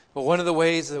Well, one of the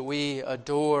ways that we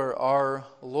adore our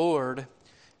Lord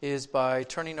is by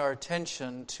turning our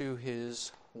attention to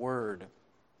His Word.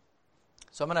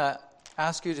 So I'm going to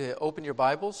ask you to open your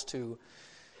Bibles to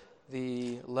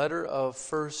the letter of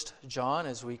 1 John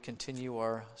as we continue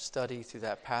our study through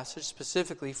that passage,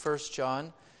 specifically 1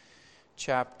 John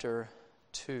chapter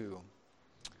 2.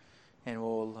 And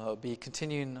we'll be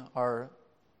continuing our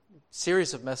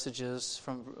series of messages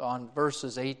on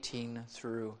verses 18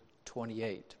 through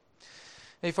 28.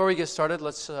 Before we get started,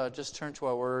 let's just turn to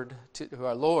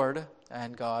our Lord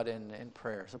and God in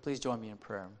prayer. So please join me in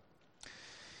prayer.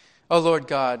 Oh Lord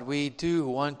God, we do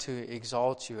want to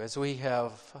exalt you as we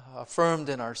have affirmed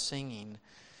in our singing.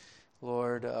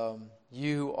 Lord,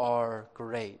 you are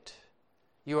great.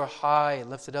 You are high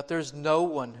and lifted up. There's no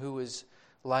one who is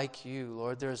like you,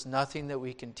 Lord. There's nothing that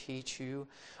we can teach you.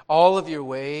 All of your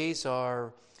ways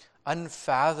are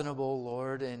unfathomable,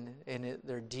 Lord, in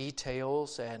their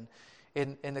details and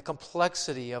in the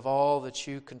complexity of all that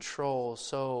you control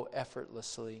so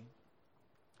effortlessly.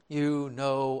 You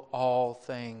know all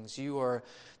things. You are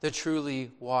the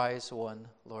truly wise one,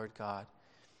 Lord God.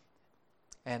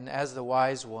 And as the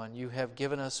wise one, you have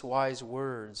given us wise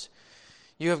words.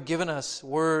 You have given us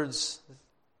words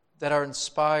that are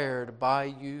inspired by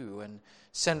you and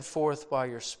sent forth by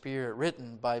your Spirit,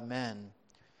 written by men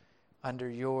under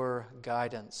your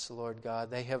guidance, Lord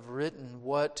God. They have written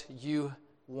what you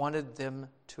wanted them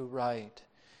to write.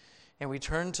 And we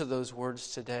turn to those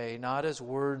words today, not as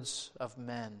words of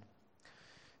men,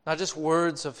 not just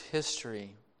words of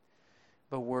history,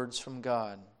 but words from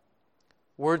God,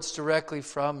 words directly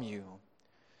from you.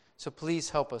 So please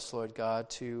help us, Lord God,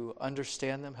 to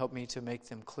understand them. Help me to make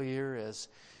them clear as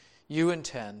you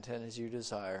intend and as you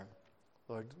desire.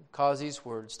 Lord, cause these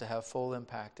words to have full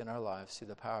impact in our lives through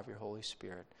the power of your Holy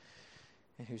Spirit,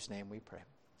 in whose name we pray.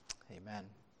 Amen.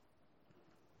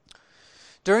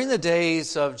 During the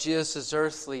days of Jesus'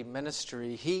 earthly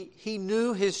ministry, he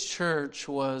knew his church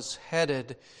was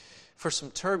headed for some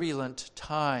turbulent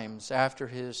times after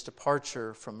his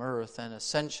departure from earth and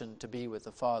ascension to be with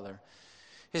the Father.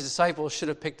 His disciples should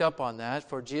have picked up on that,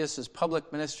 for Jesus'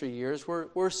 public ministry years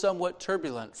were somewhat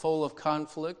turbulent, full of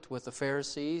conflict with the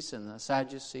Pharisees and the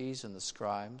Sadducees and the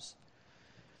scribes.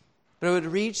 But it would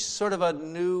reach sort of a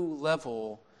new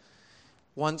level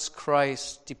once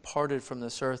Christ departed from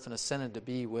this earth and ascended to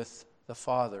be with the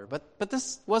Father. But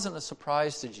this wasn't a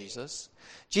surprise to Jesus.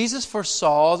 Jesus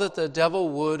foresaw that the devil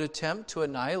would attempt to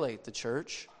annihilate the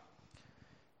church,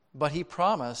 but he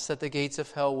promised that the gates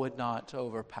of hell would not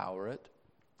overpower it.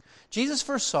 Jesus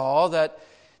foresaw that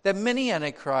many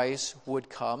antichrists would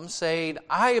come, saying,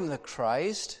 I am the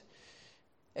Christ.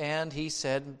 And he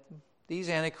said these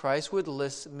antichrists would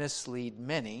mislead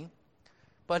many.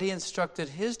 But he instructed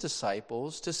his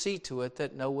disciples to see to it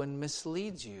that no one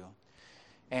misleads you.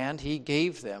 And he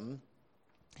gave them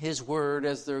his word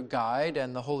as their guide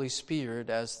and the Holy Spirit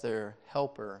as their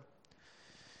helper.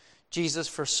 Jesus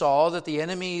foresaw that the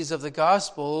enemies of the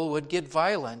gospel would get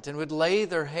violent and would lay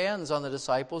their hands on the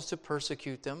disciples to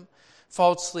persecute them,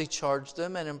 falsely charge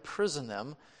them, and imprison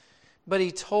them. But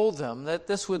he told them that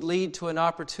this would lead to an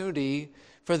opportunity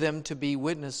for them to be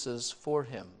witnesses for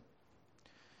him.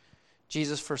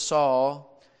 Jesus foresaw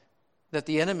that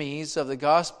the enemies of the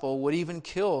gospel would even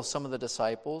kill some of the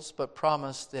disciples, but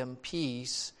promised them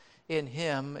peace in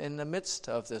him in the midst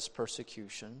of this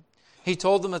persecution. He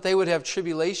told them that they would have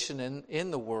tribulation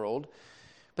in the world,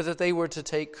 but that they were to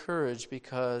take courage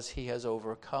because he has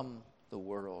overcome the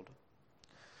world.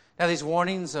 Now, these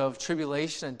warnings of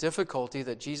tribulation and difficulty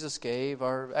that Jesus gave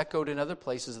are echoed in other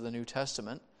places of the New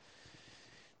Testament.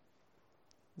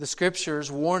 The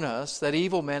Scriptures warn us that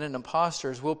evil men and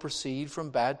impostors will proceed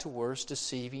from bad to worse,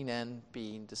 deceiving and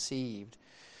being deceived.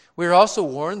 We are also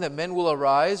warned that men will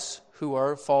arise who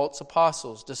are false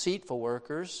apostles, deceitful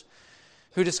workers,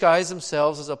 who disguise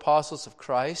themselves as apostles of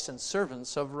Christ and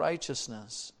servants of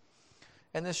righteousness.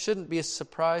 And this shouldn't be a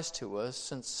surprise to us,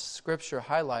 since Scripture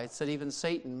highlights that even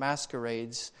Satan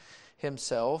masquerades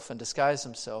himself and disguises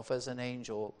himself as an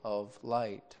angel of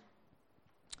light.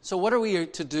 So what are we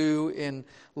to do in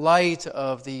light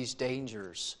of these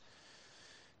dangers?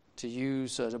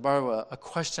 To borrow a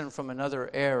question from another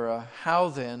era, how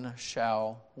then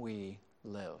shall we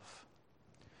live?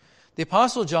 The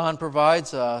Apostle John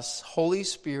provides us Holy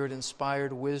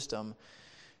Spirit-inspired wisdom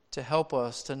to help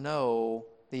us to know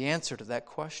the answer to that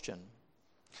question.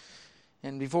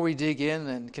 And before we dig in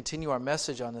and continue our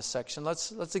message on this section,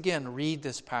 let's again read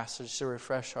this passage to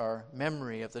refresh our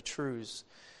memory of the truths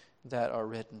that are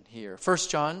written here. 1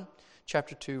 John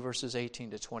chapter 2, verses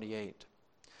 18 to 28.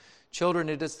 Children,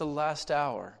 it is the last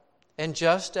hour. And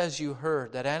just as you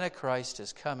heard that Antichrist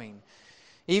is coming,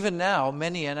 even now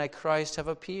many Antichrists have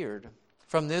appeared.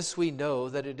 From this we know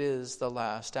that it is the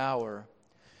last hour.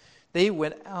 They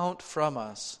went out from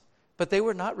us, but they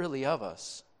were not really of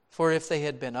us. For if they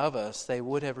had been of us, they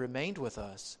would have remained with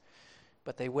us.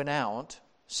 But they went out,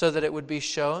 so that it would be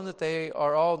shown that they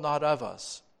are all not of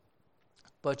us.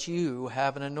 But you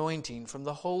have an anointing from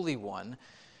the Holy One,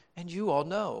 and you all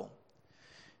know.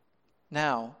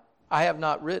 Now, I have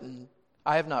not written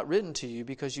to you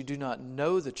because you do not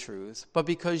know the truth, but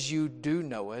because you do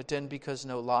know it, and because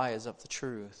no lie is of the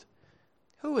truth.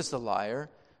 Who is the liar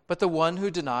but the one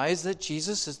who denies that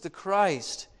Jesus is the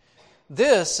Christ?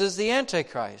 This is the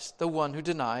Antichrist, the one who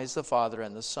denies the Father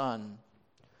and the Son.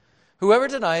 Whoever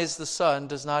denies the Son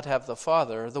does not have the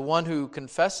Father. The one who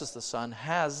confesses the Son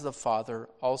has the Father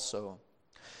also.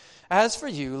 As for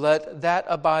you, let that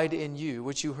abide in you,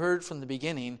 which you heard from the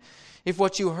beginning. If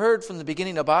what you heard from the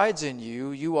beginning abides in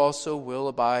you, you also will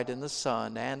abide in the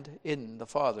Son and in the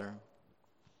Father.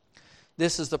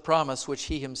 This is the promise which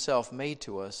he himself made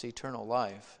to us, eternal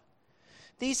life.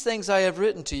 These things I have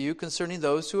written to you concerning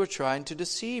those who are trying to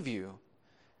deceive you.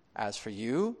 As for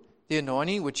you, the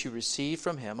anointing which you received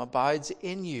from him abides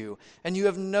in you, and you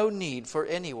have no need for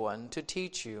anyone to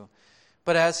teach you.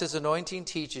 But as his anointing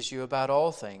teaches you about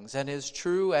all things, and is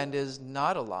true and is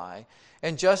not a lie,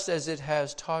 and just as it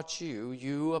has taught you,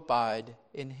 you abide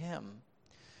in him.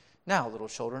 Now, little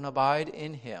children, abide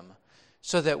in him,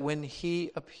 so that when he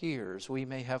appears, we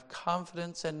may have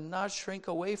confidence and not shrink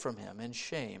away from him in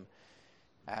shame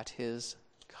at his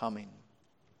coming.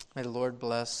 May the Lord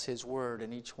bless his word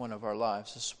in each one of our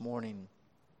lives this morning.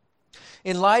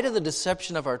 In light of the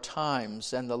deception of our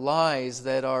times and the lies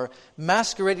that are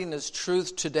masquerading as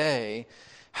truth today,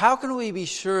 how can we be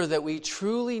sure that we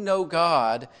truly know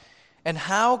God, and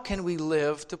how can we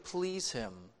live to please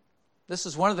him? This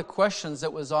is one of the questions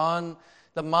that was on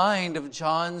the mind of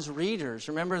John's readers.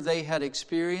 Remember, they had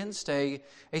experienced a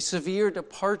severe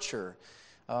departure.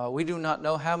 We do not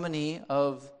know how many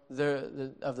of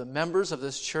the members of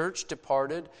this church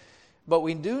departed, but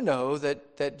we do know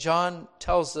that John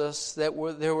tells us that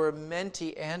there were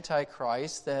many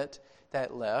antichrists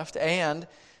that left, and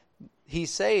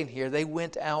he's saying here they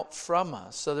went out from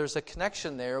us. So there's a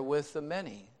connection there with the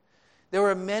many. There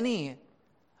were many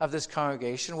of this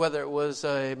congregation, whether it was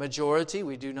a majority,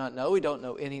 we do not know. We don't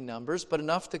know any numbers, but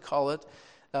enough to call it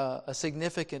a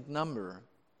significant number.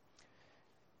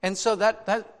 And so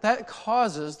that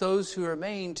causes those who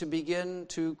remain to begin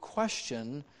to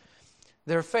question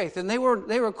their faith. And they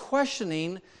were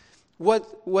questioning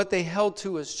what they held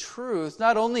to as truth,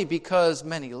 not only because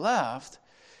many left,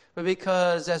 but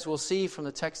because, as we'll see from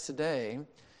the text today,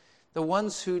 the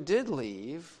ones who did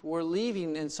leave were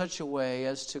leaving in such a way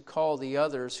as to call the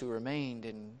others who remained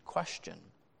in question.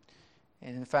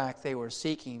 And in fact, they were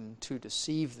seeking to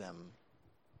deceive them.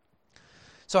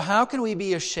 So how can we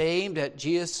be ashamed at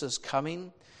Jesus'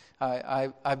 coming?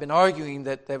 I've been arguing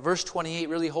that verse 28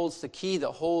 really holds the key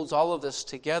that holds all of this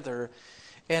together.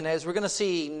 And as we're going to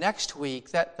see next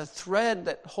week, that the thread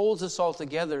that holds us all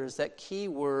together is that key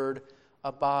word,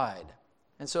 abide.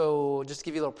 And so just to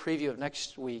give you a little preview of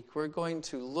next week, we're going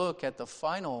to look at the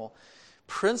final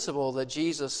principle that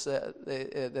Jesus, that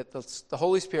the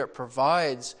Holy Spirit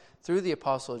provides through the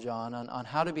Apostle John on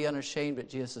how to be unashamed at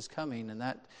Jesus' coming. And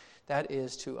that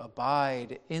is to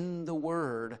abide in the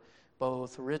Word,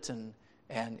 both written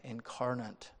and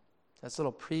incarnate. That's a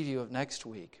little preview of next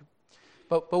week.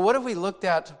 But what have we looked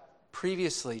at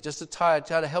previously, just to try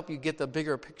to help you get the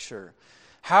bigger picture?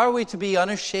 How are we to be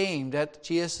unashamed at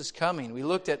Jesus' coming? We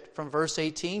looked at, from verse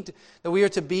 18, that we are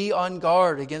to be on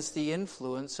guard against the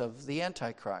influence of the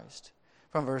Antichrist.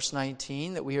 From verse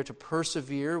 19, that we are to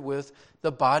persevere with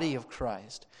the body of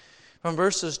Christ. From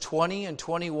verses 20 and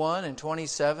 21 and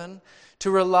 27, to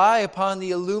rely upon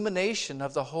the illumination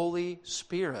of the Holy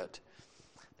Spirit,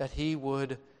 that he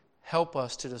would help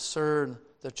us to discern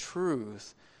the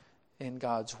truth in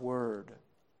God's Word.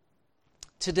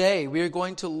 Today, we are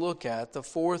going to look at the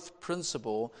fourth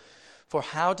principle for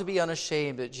how to be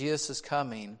unashamed at Jesus'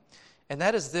 coming, and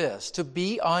that is this: to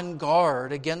be on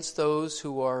guard against those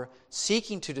who are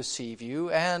seeking to deceive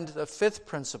you. And the fifth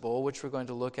principle, which we're going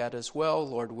to look at as well,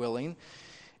 Lord willing,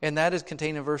 and that is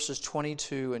contained in verses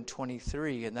 22 and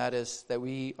 23, and that is that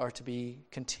we are to be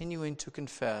continuing to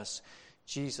confess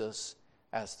Jesus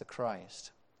as the Christ.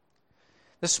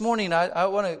 This morning, I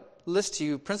want to list to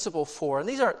you principle 4, and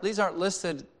these aren't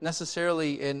listed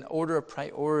necessarily in order of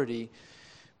priority,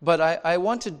 but I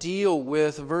want to deal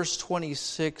with verse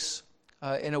 26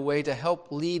 in a way to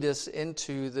help lead us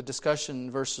into the discussion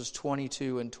in verses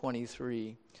 22 and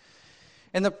 23.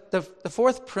 And the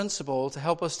fourth principle to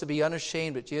help us to be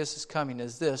unashamed at Jesus' coming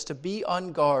is this: to be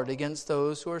on guard against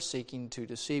those who are seeking to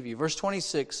deceive you. Verse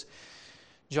 26,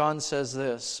 John says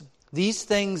this: "These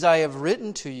things I have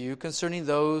written to you concerning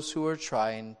those who are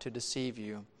trying to deceive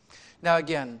you." Now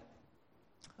again,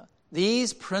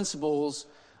 these principles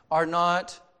are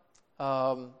not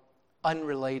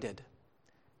unrelated.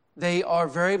 They are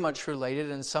very much related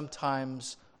and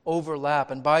sometimes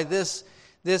overlap. And by this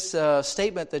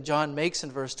statement that John makes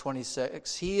in verse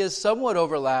 26, he is somewhat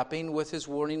overlapping with his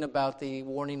warning about the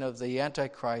warning of the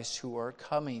Antichrist who are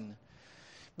coming.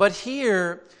 But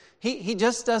here, he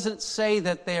just doesn't say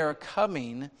that they are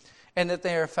coming and that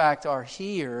they in fact are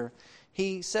here.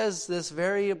 He says this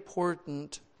very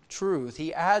important truth.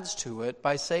 He adds to it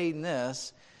by saying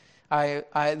this: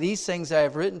 these things I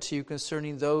have written to you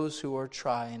concerning those who are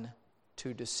trying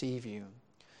to deceive you.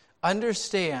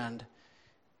 Understand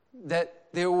that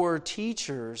there were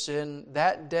teachers in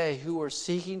that day who were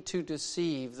seeking to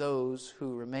deceive those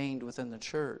who remained within the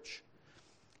church.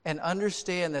 And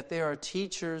understand that there are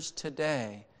teachers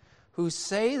today who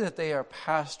say that they are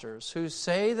pastors, who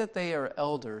say that they are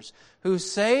elders, who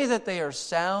say that they are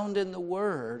sound in the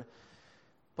word,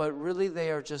 but really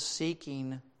they are just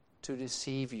seeking to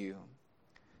deceive you.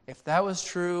 If that was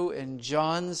true in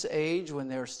John's age, when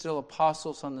there were still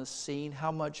apostles on the scene,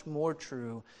 how much more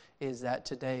true is that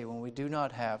today when we do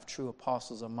not have true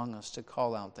apostles among us to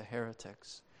call out the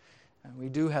heretics? And we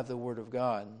do have the Word of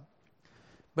God.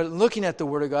 But looking at the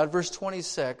Word of God, verse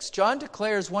 26, John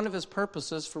declares one of his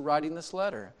purposes for writing this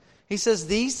letter. He says,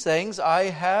 "These things I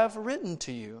have written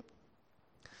to you."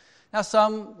 Now,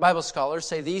 some Bible scholars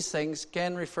say these things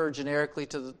can refer generically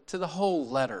to the whole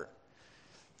letter.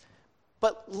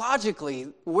 But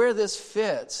logically, where this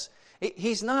fits,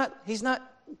 he's not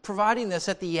providing this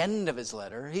at the end of his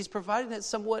letter. He's providing it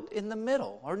somewhat in the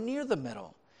middle or near the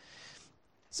middle.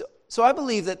 So I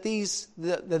believe that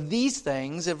these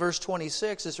things in verse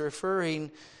 26 is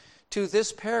referring to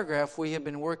this paragraph we have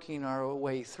been working our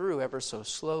way through ever so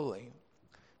slowly.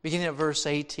 Beginning at verse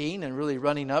 18 and really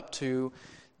running up to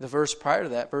the verse prior to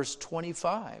that, verse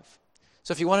 25.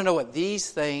 So if you want to know what these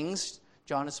things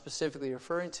John is specifically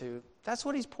referring to, that's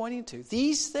what he's pointing to.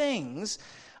 These things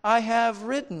I have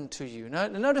written to you. Now,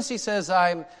 notice he says,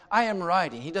 I am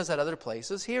writing. He does that other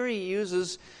places. Here he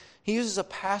uses a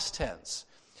past tense,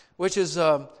 which is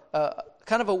kind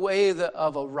of a way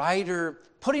of a writer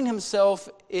putting himself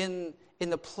in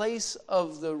the place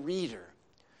of the reader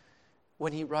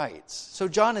when he writes. So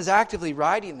John is actively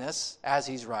writing this as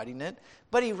he's writing it,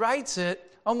 but he writes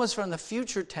it almost from the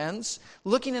future tense,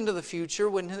 looking into the future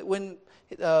when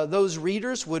those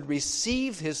readers would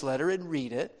receive his letter and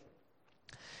read it.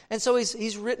 And so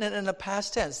he's written it in a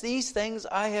past tense. These things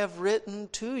I have written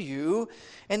to you.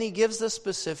 And he gives the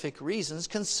specific reasons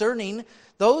concerning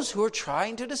those who are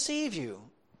trying to deceive you.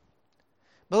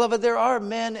 Beloved, there are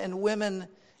men and women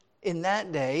in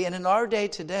that day and in our day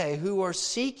today who are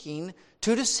seeking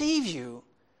to deceive you.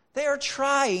 They are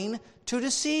trying to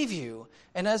deceive you.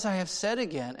 And as I have said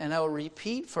again, and I will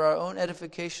repeat for our own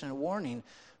edification and warning,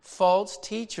 false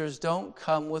teachers don't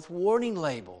come with warning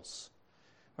labels.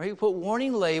 Right? You put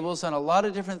warning labels on a lot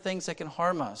of different things that can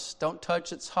harm us. Don't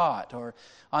touch, it's hot. Or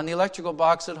on the electrical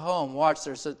box at home, watch,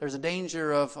 there's a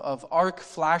danger of arc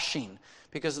flashing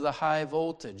because of the high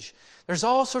voltage. There's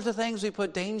all sorts of things we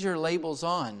put danger labels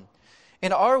on.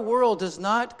 And our world does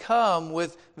not come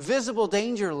with visible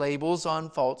danger labels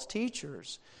on false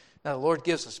teachers. Now, the Lord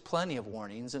gives us plenty of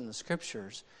warnings in the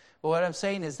Scriptures. But what I'm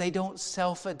saying is they don't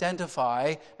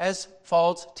self-identify as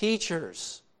false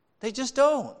teachers. They just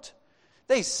don't.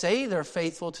 They say they're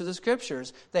faithful to the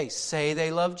Scriptures. They say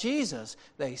they love Jesus.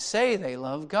 They say they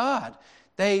love God.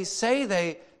 They say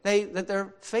that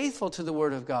they're faithful to the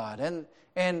Word of God.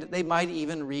 And they might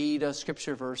even read a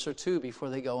Scripture verse or two before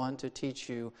they go on to teach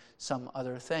you some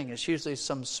other thing. It's usually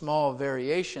some small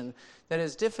variation that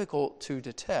is difficult to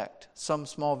detect, some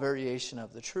small variation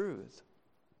of the truth.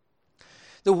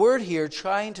 The word here,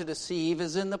 trying to deceive,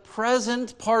 is in the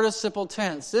present participle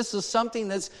tense. This is something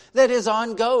that is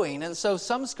ongoing. And so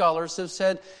some scholars have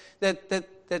said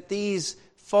that these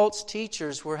false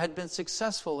teachers had been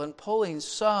successful in pulling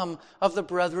some of the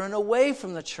brethren away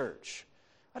from the church.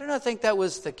 I do not think that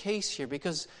was the case here,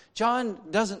 because John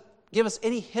doesn't give us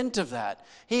any hint of that.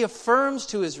 He affirms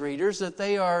to his readers that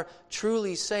they are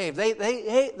truly saved,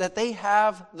 that they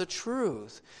have the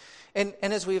truth. And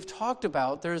as we have talked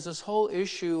about, there's this whole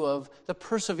issue of the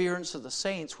perseverance of the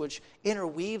saints, which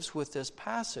interweaves with this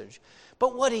passage.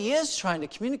 But what he is trying to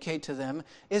communicate to them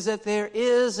is that there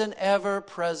is an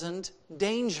ever-present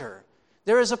danger.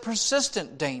 There is a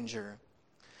persistent danger.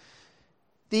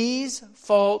 These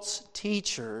false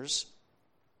teachers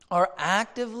are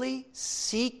actively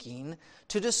seeking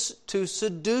to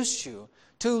seduce you,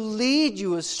 to lead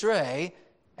you astray,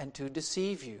 and to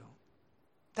deceive you.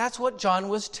 That's what John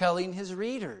was telling his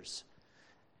readers.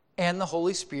 And the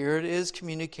Holy Spirit is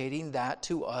communicating that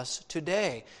to us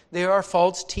today. There are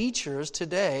false teachers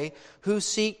today who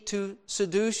seek to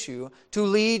seduce you, to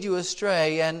lead you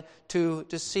astray, and to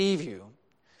deceive you.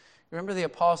 Remember the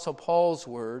Apostle Paul's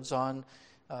words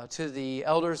to the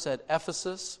elders at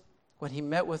Ephesus when he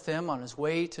met with them on his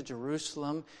way to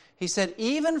Jerusalem. He said,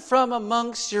 "Even from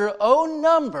amongst your own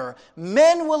number,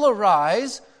 men will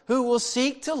arise who will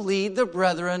seek to lead the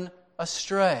brethren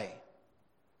astray."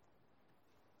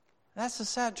 That's the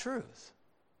sad truth.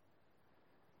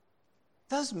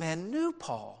 Those men knew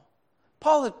Paul.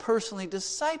 Paul had personally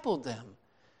discipled them.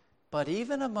 But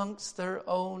even amongst their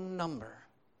own number,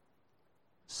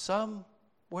 some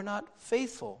were not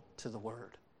faithful to the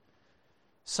word.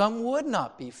 Some would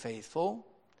not be faithful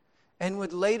and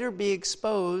would later be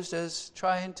exposed as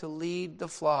trying to lead the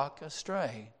flock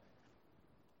astray.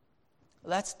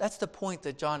 That's the point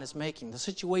that John is making. The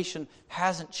situation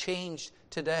hasn't changed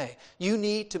today. You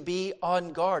need to be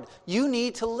on guard. You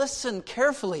need to listen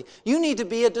carefully. You need to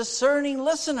be a discerning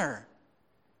listener.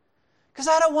 Because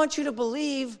I don't want you to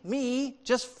believe me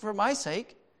just for my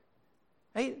sake.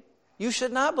 Right? You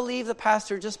should not believe the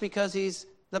pastor just because he's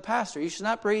the pastor. You should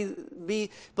not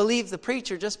believe the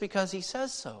preacher just because he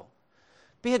says so.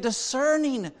 Be a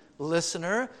discerning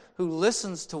listener who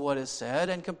listens to what is said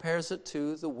and compares it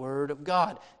to the Word of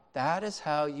God. That is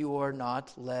how you are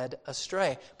not led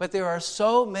astray. But there are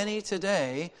so many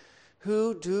today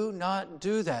who do not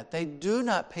do that. They do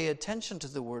not pay attention to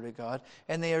the Word of God,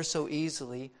 and they are so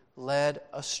easily led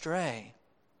astray.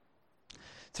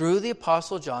 Through the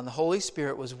Apostle John, the Holy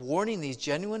Spirit was warning these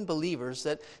genuine believers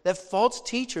that false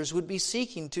teachers would be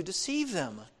seeking to deceive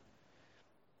them.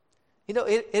 You know,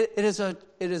 it is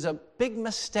a big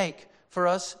mistake for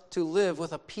us to live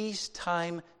with a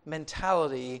peacetime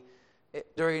mentality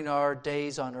during our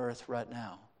days on earth right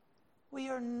now. We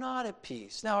are not at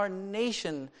peace. Now, our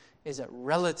nation is at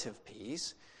relative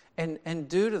peace, and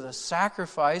due to the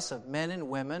sacrifice of men and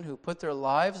women who put their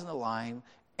lives on the line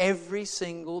every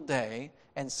single day,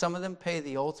 and some of them pay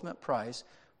the ultimate price,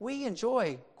 we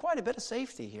enjoy quite a bit of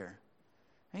safety here.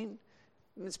 I mean,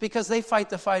 it's because they fight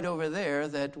the fight over there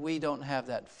that we don't have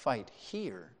that fight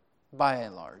here, by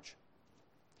and large.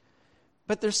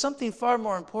 But there's something far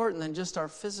more important than just our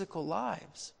physical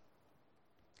lives.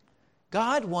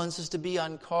 God wants us to be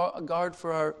on guard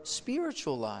for our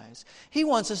spiritual lives. He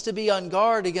wants us to be on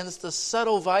guard against the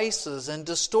subtle vices and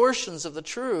distortions of the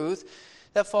truth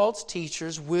that false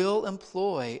teachers will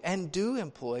employ and do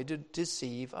employ to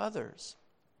deceive others.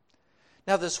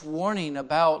 Now, this warning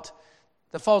about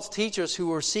the false teachers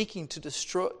who are seeking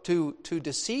to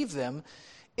deceive them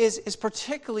is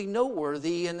particularly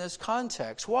noteworthy in this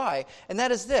context. Why? And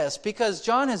that is this, because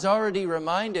John has already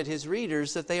reminded his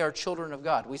readers that they are children of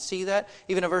God. We see that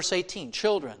even in verse 18,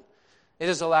 children. It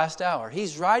is the last hour.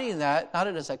 He's writing that not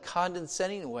as a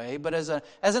condescending way, but as an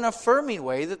affirming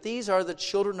way that these are the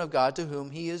children of God to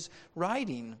whom he is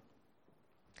writing.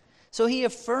 So he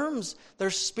affirms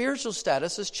their spiritual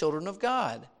status as children of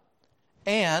God.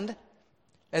 And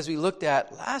as we looked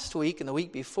at last week and the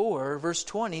week before, verse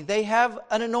 20, they have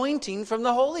an anointing from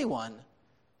the Holy One.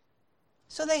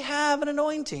 So they have an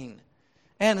anointing.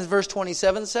 And as verse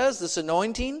 27 says, this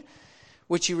anointing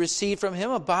which you received from him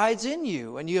abides in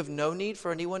you, and you have no need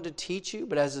for anyone to teach you,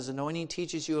 but as his anointing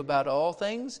teaches you about all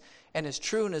things, and is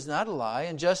true and is not a lie,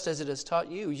 and just as it has taught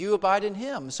you, you abide in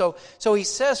him. So he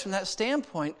says from that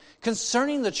standpoint,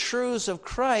 concerning the truths of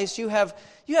Christ, you have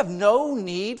no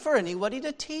need for anybody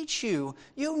to teach you.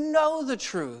 You know the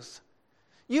truth.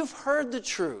 You've heard the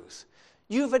truth.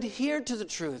 You've adhered to the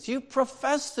truth. You've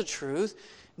professed the truth.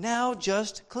 Now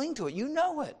just cling to it. You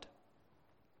know it.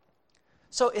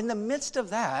 So in the midst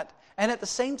of that, and at the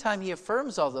same time he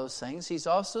affirms all those things, he's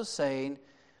also saying,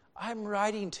 I'm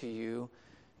writing to you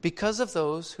because of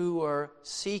those who are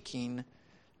seeking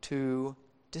to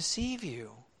deceive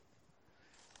you.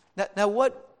 Now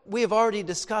what we have already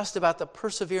discussed about the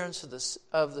perseverance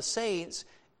of the saints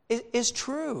is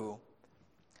true.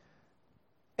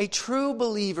 A true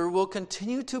believer will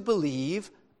continue to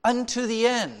believe unto the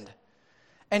end,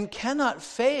 and cannot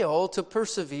fail to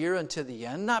persevere unto the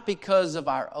end, not because of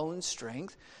our own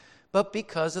strength, but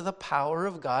because of the power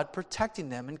of God protecting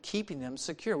them and keeping them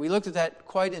secure. We looked at that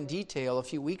quite in detail a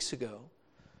few weeks ago.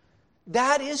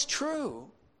 That is true.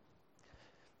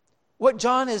 What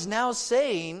John is now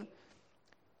saying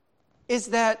is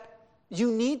that you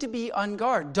need to be on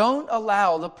guard. Don't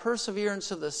allow the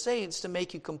perseverance of the saints to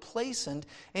make you complacent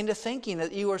into thinking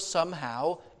that you are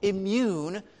somehow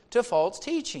immune to false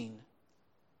teaching.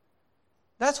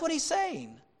 That's what he's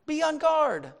saying. Be on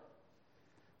guard.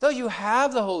 Though you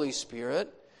have the Holy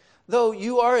Spirit, though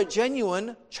you are a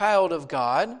genuine child of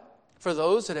God, for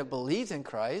those that have believed in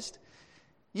Christ,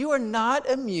 you are not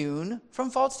immune from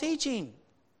false teaching.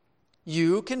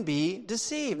 You can be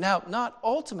deceived. Now, not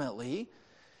ultimately,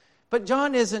 but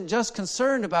John isn't just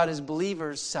concerned about his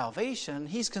believers' salvation.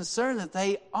 He's concerned that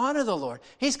they honor the Lord.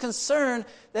 He's concerned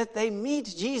that they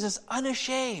meet Jesus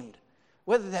unashamed,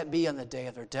 whether that be on the day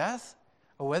of their death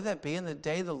or whether that be in the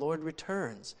day the Lord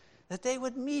returns, that they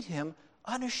would meet him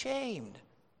unashamed.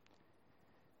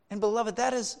 And beloved,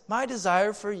 that is my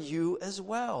desire for you as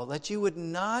well, that you would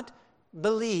not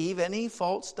believe any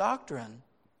false doctrine.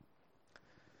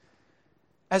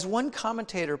 As one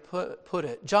commentator put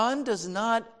it, John does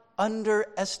not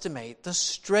underestimate the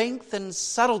strength and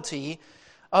subtlety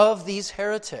of these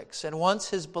heretics and wants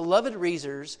his beloved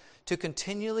readers to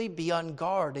continually be on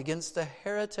guard against the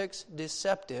heretics'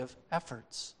 deceptive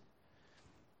efforts.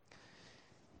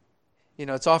 You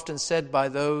know, it's often said by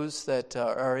those that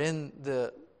are in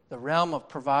the realm of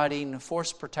providing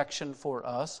force protection for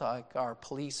us, like our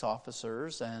police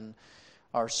officers and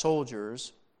our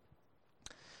soldiers,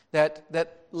 that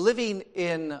living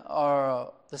in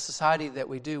the society that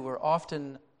we do, we're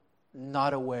often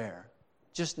not aware.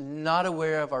 Just not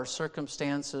aware of our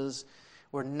circumstances.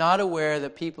 We're not aware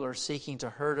that people are seeking to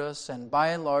hurt us, and by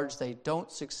and large they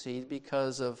don't succeed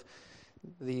because of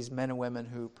these men and women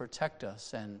who protect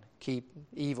us and keep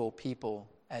evil people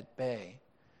at bay.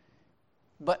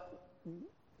 But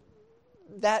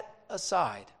that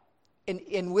aside,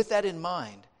 and with that in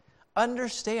mind,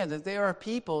 understand that there are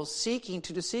people seeking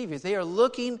to deceive you. They are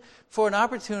looking for an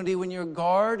opportunity when your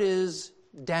guard is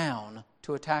down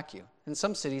to attack you. In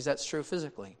some cities, that's true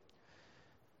physically.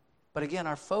 But again,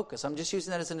 our focus, I'm just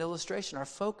using that as an illustration, our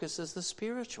focus is the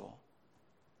spiritual.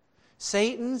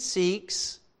 Satan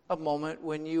seeks a moment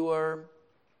when you are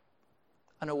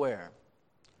unaware,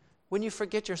 when you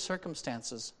forget your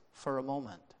circumstances for a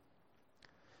moment.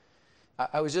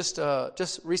 I was just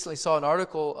recently saw an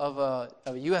article of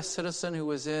a U.S. citizen who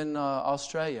was in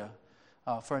Australia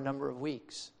for a number of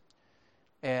weeks.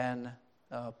 And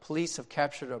police have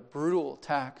captured a brutal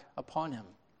attack upon him.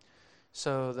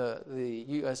 So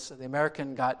the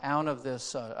American got out of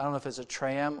this, I don't know if it's a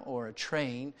tram or a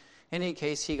train. In any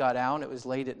case, he got out. It was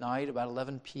late at night, about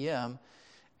 11 p.m.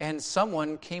 And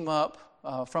someone came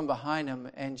up from behind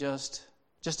him and just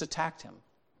attacked him.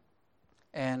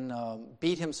 And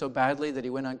beat him so badly that he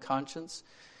went unconscious.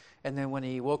 And then when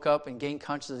he woke up and gained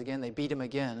consciousness again, they beat him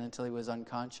again until he was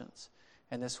unconscious.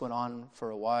 And this went on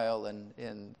for a while,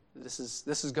 and this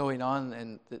is going on,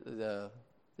 and the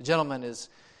gentleman is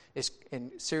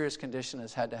in serious condition,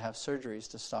 has had to have surgeries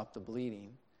to stop the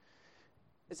bleeding.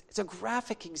 It's a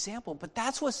graphic example, but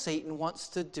that's what Satan wants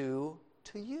to do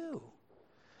to you.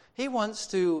 He wants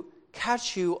to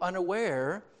catch you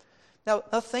unaware. Now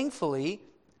thankfully,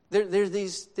 there are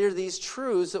these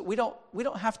truths that we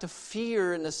don't have to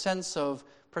fear in the sense of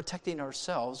protecting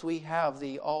ourselves. We have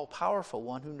the all-powerful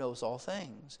one who knows all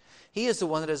things. He is the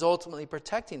one that is ultimately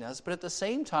protecting us. But at the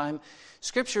same time,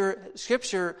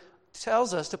 Scripture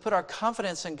tells us to put our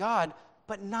confidence in God,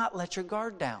 but not let your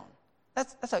guard down.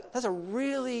 That's a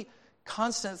really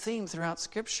constant theme throughout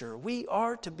Scripture. We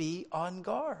are to be on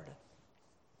guard.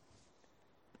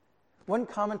 One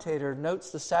commentator notes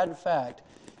the sad fact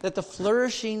that the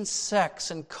flourishing sects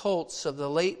and cults of the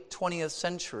late 20th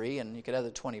century, and you could add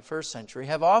the 21st century,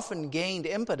 have often gained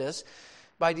impetus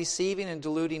by deceiving and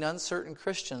deluding uncertain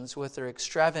Christians with their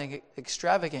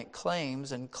extravagant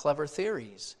claims and clever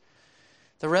theories.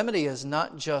 The remedy is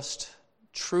not just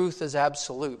truth as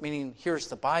absolute, meaning here's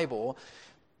the Bible,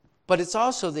 but it's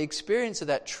also the experience of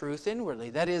that truth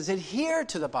inwardly. That is, adhere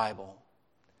to the Bible.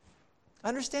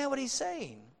 Understand what he's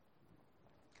saying.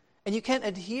 And you can't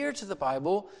adhere to the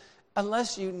Bible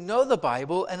unless you know the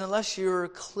Bible and unless you're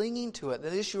clinging to it.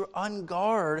 That is, you're on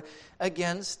guard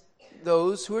against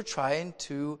those who are trying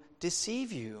to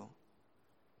deceive you.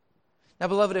 Now,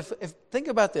 beloved, if think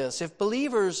about this. If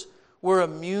believers were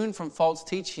immune from false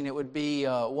teaching, it would be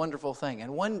a wonderful thing.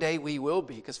 And one day we will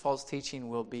be, because false teaching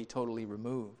will be totally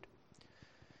removed.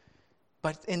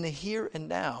 But in the here and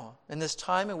now, in this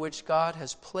time in which God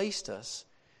has placed us,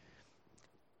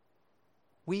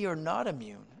 we are not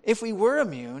immune. If we were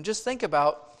immune, just think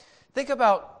about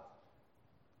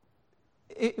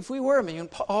if we were immune,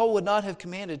 Paul would not have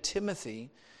commanded Timothy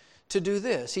to do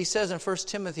this. He says in 1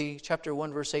 Timothy chapter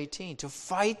 1, verse 18, to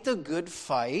fight the good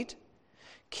fight,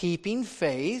 keeping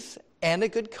faith and a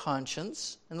good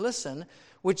conscience, and listen,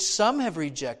 which some have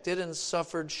rejected and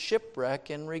suffered shipwreck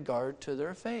in regard to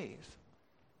their faith.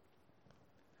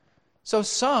 So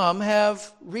some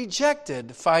have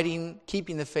rejected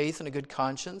keeping the faith and a good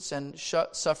conscience, and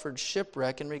suffered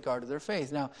shipwreck in regard to their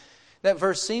faith. Now, that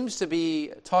verse seems to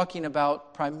be talking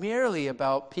primarily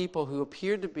about people who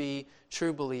appeared to be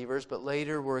true believers, but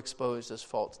later were exposed as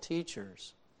false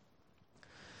teachers.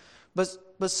 But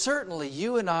certainly,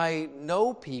 you and I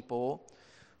know people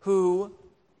who,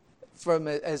 from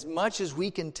as much as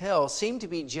we can tell, seem to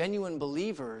be genuine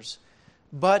believers,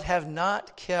 but have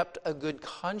not kept a good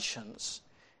conscience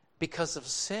because of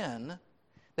sin.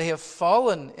 They have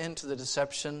fallen into the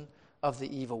deception of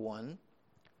the evil one,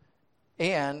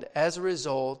 and as a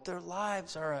result, their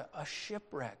lives are a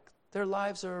shipwreck. Their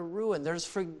lives are a ruin. There's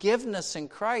forgiveness in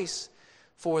Christ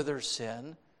for their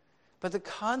sin, but the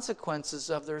consequences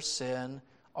of their sin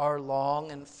are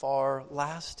long and far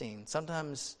lasting,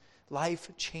 sometimes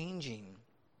life-changing.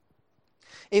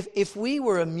 If we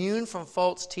were immune from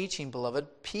false teaching,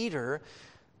 beloved, Peter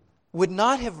would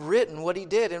not have written what he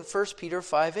did in 1 Peter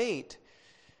 5:8.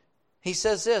 He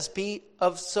says this, be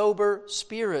of sober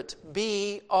spirit,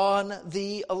 be on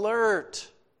the alert.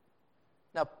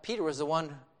 Now, Peter was the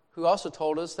one who also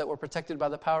told us that we're protected by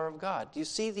the power of God. You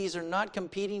see, these are not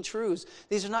competing truths.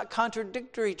 These are not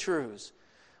contradictory truths.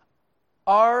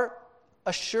 Our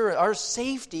assurance, our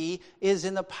safety is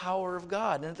in the power of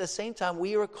God. And at the same time,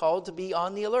 we are called to be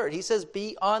on the alert. He says,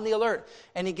 be on the alert.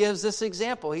 And he gives this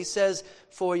example. He says,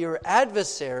 for your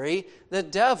adversary, the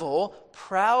devil,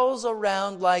 prowls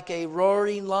around like a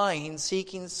roaring lion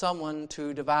seeking someone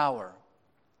to devour.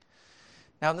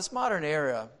 Now, in this modern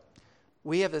era,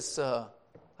 we have this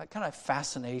kind of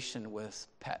fascination with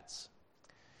pets.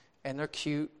 And they're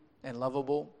cute and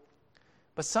lovable.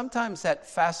 But sometimes that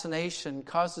fascination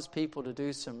causes people to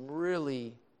do some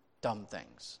really dumb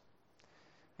things.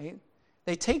 Right?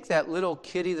 They take that little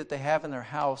kitty that they have in their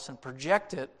house and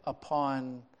project it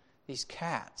upon these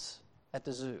cats at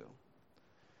the zoo.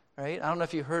 Right? I don't know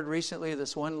if you heard recently,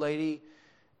 this one lady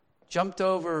jumped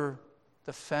over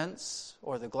the fence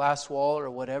or the glass wall or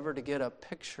whatever to get a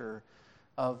picture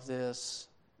of this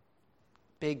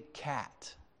big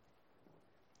cat.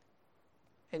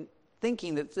 And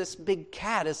thinking that this big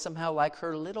cat is somehow like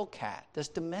her little cat, this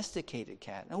domesticated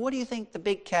cat. And what do you think the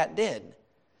big cat did?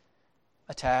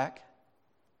 Attack.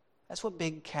 That's what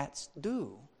big cats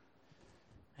do.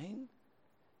 Right?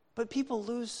 But people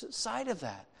lose sight of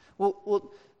that.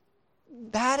 Well,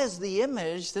 that is the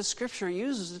image that Scripture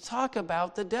uses to talk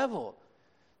about the devil.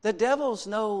 The devil's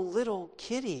no little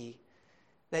kitty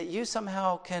that you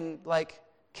somehow can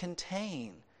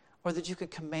contain, or that you can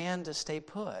command to stay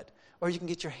put, or you can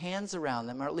get your hands around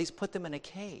them, or at least put them in a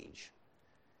cage.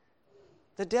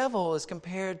 The devil is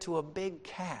compared to a big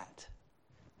cat,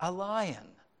 a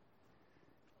lion,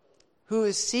 who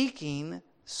is seeking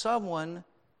someone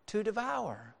to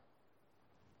devour.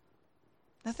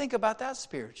 Now think about that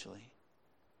spiritually.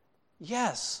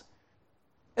 Yes,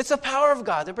 it's the power of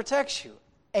God that protects you.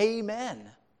 Amen.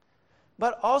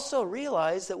 But also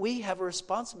realize that we have a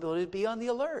responsibility to be on the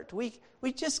alert. We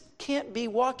just can't be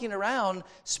walking around,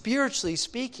 spiritually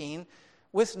speaking,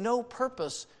 with no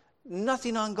purpose,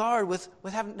 nothing on guard, with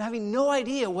having no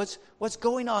idea what's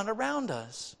going on around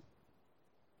us.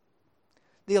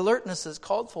 The alertness that's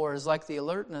called for is like the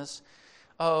alertness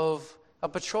of a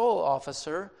patrol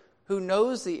officer who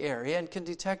knows the area and can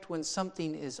detect when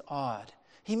something is odd.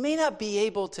 He may not be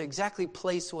able to exactly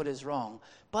place what is wrong,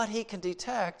 but he can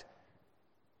detect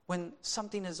when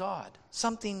something is odd,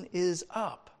 something is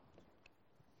up.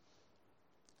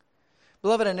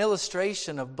 Beloved, an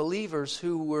illustration of believers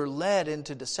who were led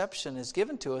into deception is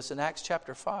given to us in Acts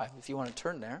chapter 5, if you want to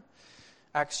turn there.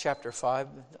 Acts chapter 5,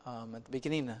 at the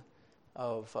beginning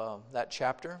of that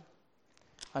chapter.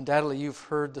 Undoubtedly, you've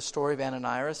heard the story of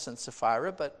Ananias and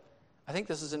Sapphira, but I think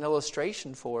this is an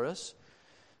illustration for us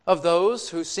of those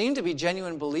who seem to be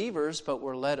genuine believers but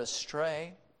were led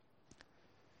astray,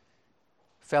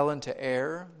 fell into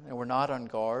error, and were not on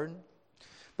guard.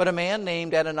 But a man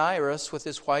named Ananias with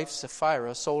his wife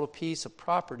Sapphira sold a piece of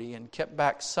property and kept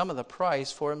back some of the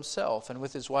price for himself, and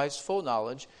with his wife's full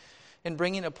knowledge, in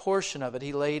bringing a portion of it,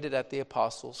 he laid it at the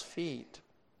apostles' feet.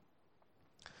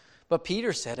 But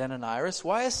Peter said, Ananias,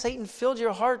 why has Satan filled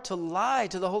your heart to lie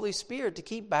to the Holy Spirit to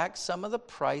keep back some of the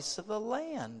price of the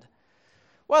land?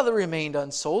 While it remained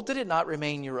unsold, did it not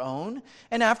remain your own?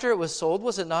 And after it was sold,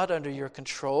 was it not under your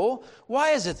control?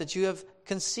 Why is it that you have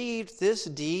conceived this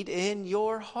deed in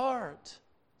your heart?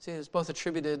 See, it's both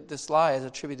attributed, this lie is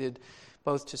attributed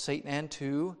both to Satan and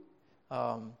to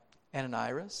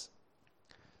Ananias.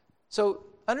 So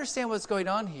understand what's going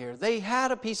on here. They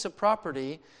had a piece of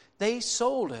property. They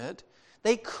sold it.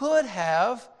 They could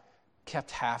have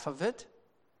kept half of it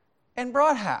and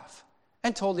brought half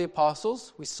and told the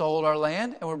apostles, we sold our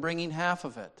land and we're bringing half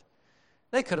of it.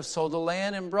 They could have sold the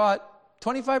land and brought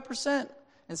 25%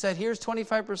 and said, here's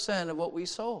 25% of what we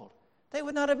sold. They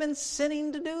would not have been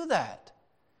sinning to do that.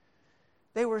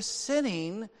 They were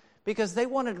sinning because they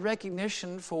wanted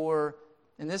recognition for,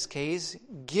 in this case,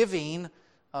 giving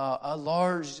a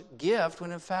large gift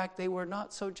when in fact they were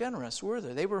not so generous, were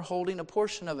they? They were holding a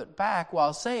portion of it back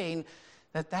while saying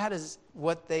that that is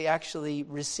what they actually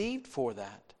received for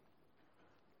that.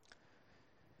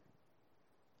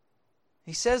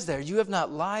 He says there, you have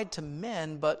not lied to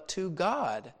men, but to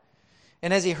God.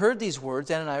 And as he heard these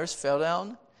words, Ananias fell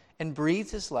down and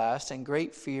breathed his last, and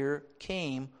great fear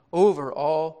came over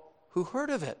all who heard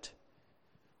of it.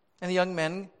 And the young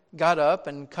men got up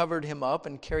and covered him up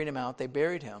and carried him out. They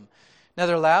buried him. Now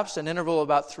there lapsed an interval of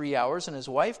about 3 hours, and his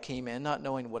wife came in, not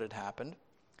knowing what had happened.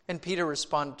 And Peter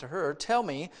responded to her, tell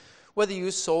me whether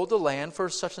you sold the land for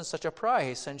such and such a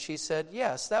price. And she said,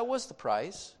 yes, that was the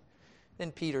price.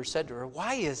 Then Peter said to her,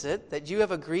 why is it that you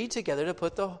have agreed together to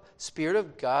put the Spirit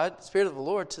of God, Spirit of the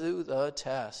Lord, to the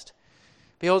test?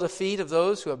 Behold, the feet of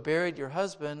those who have buried your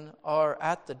husband are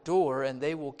at the door, and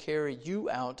they will carry you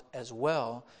out as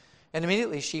well. And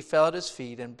immediately she fell at his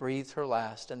feet and breathed her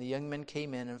last. And the young men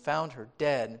came in and found her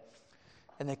dead.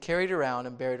 And they carried her out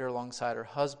and buried her alongside her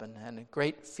husband. And a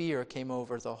great fear came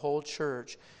over the whole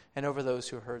church and over those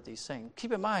who heard these things.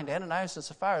 Keep in mind, Ananias and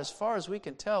Sapphira, as far as we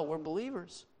can tell, were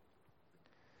believers.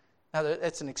 Now,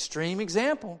 that's an extreme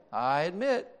example, I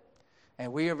admit.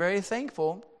 And we are very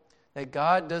thankful that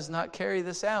God does not carry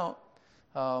this out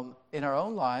in our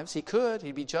own lives. He could.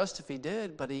 He'd be just if he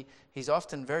did, but he's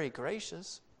often very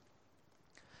gracious.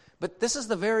 But this is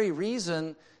the very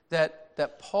reason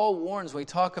that Paul warns when we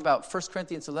talk about 1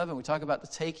 Corinthians 11, we talk about the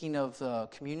taking of the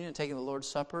communion and taking the Lord's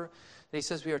Supper, that he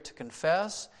says we are to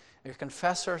confess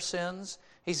our sins.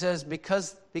 He says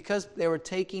because they were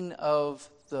taking of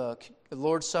the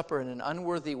Lord's Supper in an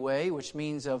unworthy way, which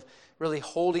means of really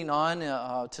holding on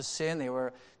to sin.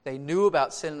 They knew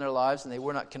about sin in their lives and they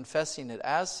were not confessing it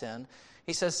as sin.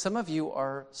 He says some of you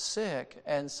are sick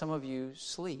and some of you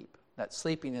sleep. That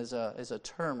sleeping is a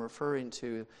term referring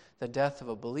to the death of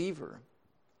a believer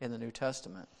in the New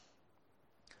Testament.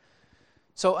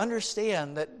 So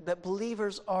understand that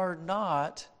believers are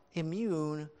not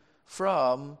immune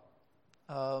from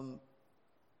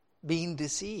being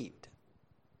deceived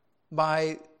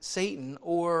by Satan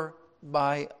or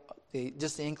by the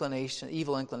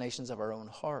evil inclinations of our own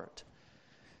heart.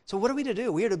 So what are we to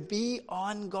do? We are to be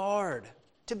on guard.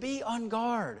 To be on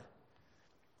guard.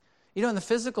 You know, in the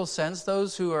physical sense,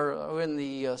 those who are in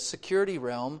the security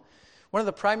realm, one of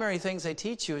the primary things they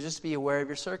teach you is just to be aware of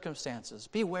your circumstances.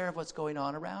 Be aware of what's going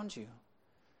on around you.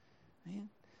 Right?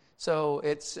 So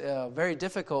it's very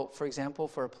difficult, for example,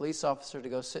 for a police officer to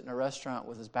go sit in a restaurant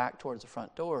with his back towards the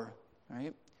front door,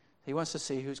 right? He wants to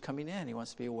see who's coming in. He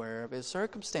wants to be aware of his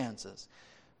circumstances.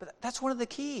 But that's one of the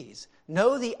keys.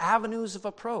 Know the avenues of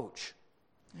approach.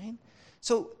 Right?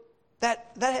 So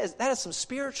that has some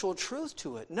spiritual truth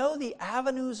to it. Know the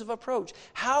avenues of approach.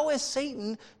 How is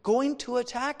Satan going to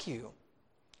attack you?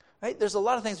 Right? There's a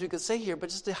lot of things we could say here, but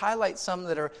just to highlight some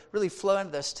that are really flowing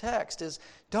into this text is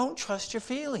don't trust your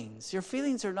feelings. Your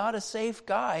feelings are not a safe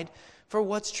guide for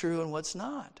what's true and what's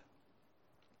not.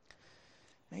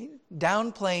 Right?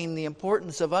 Downplaying the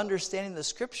importance of understanding the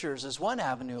Scriptures is one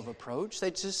avenue of approach.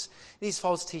 These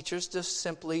false teachers just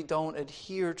simply don't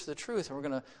adhere to the truth. And we're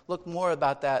going to look more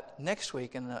about that next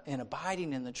week in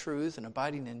abiding in the truth and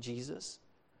abiding in Jesus.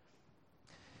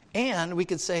 And we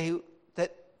could say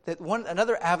that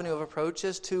another avenue of approach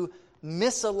is to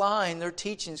misalign their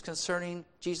teachings concerning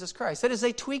Jesus Christ. That is,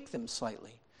 they tweak them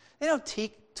slightly. They don't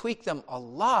tweak them a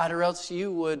lot, or else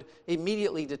you would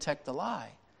immediately detect the lie.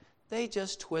 They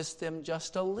just twist them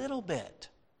just a little bit.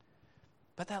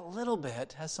 But that little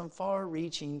bit has some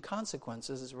far-reaching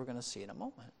consequences, as we're going to see in a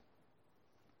moment.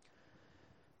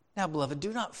 Now, beloved,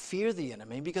 do not fear the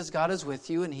enemy, because God is with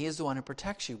you and he is the one who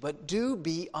protects you. But do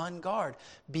be on guard.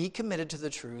 Be committed to the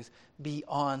truth. Be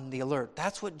on the alert.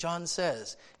 That's what John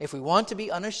says. If we want to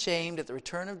be unashamed at the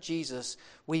return of Jesus,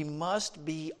 we must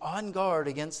be on guard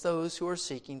against those who are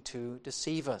seeking to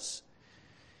deceive us.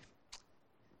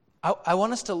 I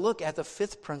want us to look at the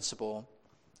fifth principle,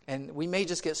 and we may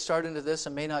just get started into this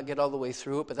and may not get all the way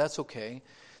through it, but that's okay.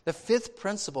 The fifth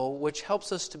principle, which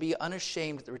helps us to be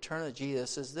unashamed at the return of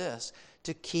Jesus, is this: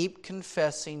 to keep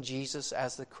confessing Jesus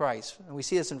as the Christ. And we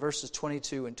see this in verses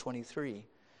 22 and 23.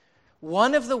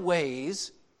 One of the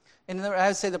ways, and I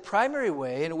would say the primary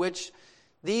way in which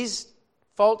these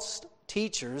false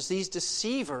teachers, these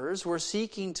deceivers, were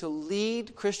seeking to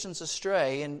lead Christians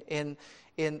astray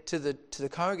to the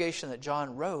congregation that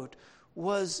John wrote,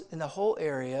 was in the whole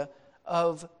area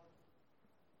of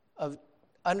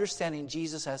understanding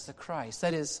Jesus as the Christ.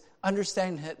 That is,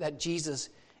 understanding that Jesus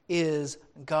is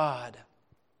God.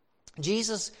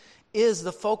 Jesus is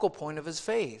the focal point of his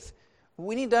faith.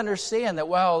 We need to understand that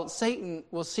while Satan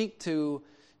will seek to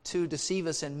deceive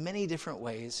us in many different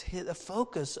ways, the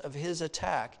focus of his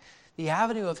attack, the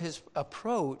avenue of his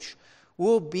approach,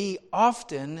 will be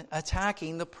often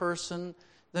attacking the person,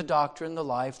 the doctrine, the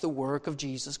life, the work of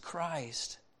Jesus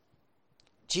Christ.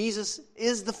 Jesus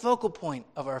is the focal point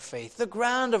of our faith, the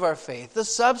ground of our faith, the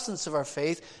substance of our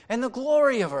faith, and the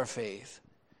glory of our faith.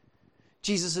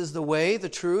 Jesus is the way, the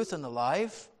truth, and the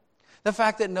life. The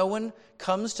fact that no one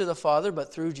comes to the Father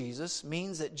but through Jesus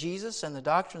means that Jesus and the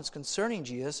doctrines concerning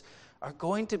Jesus are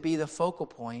going to be the focal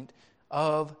point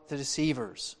of the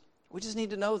deceivers. We just need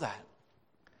to know that.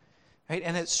 Right?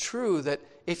 And it's true that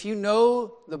if you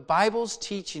know the Bible's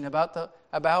teaching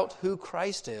about who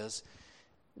Christ is,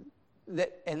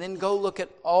 and then go look at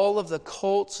all of the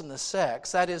cults and the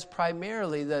sects, that is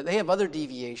primarily, they have other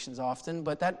deviations often,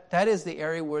 but that is the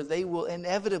area where they will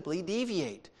inevitably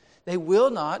deviate. They will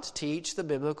not teach the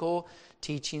biblical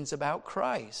teachings about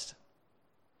Christ.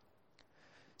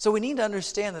 So we need to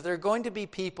understand that there are going to be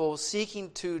people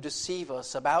seeking to deceive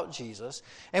us about Jesus,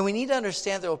 and we need to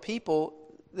understand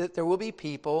that there will be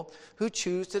people who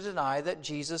choose to deny that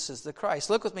Jesus is the Christ.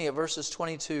 Look with me at verses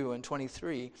 22 and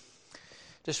 23.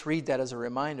 Just read that as a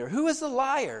reminder. Who is the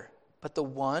liar but the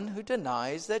one who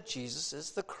denies that Jesus is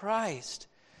the Christ?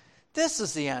 This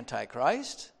is the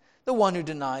Antichrist, the one who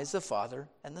denies the Father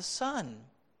and the Son.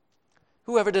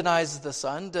 Whoever denies the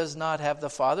Son does not have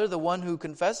the Father. The one who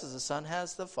confesses the Son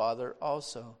has the Father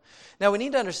also. Now we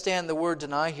need to understand the word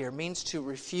deny here means to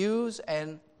refuse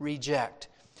and reject.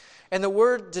 And the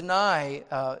word deny,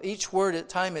 each word at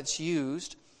time it's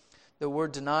used, the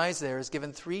word denies there is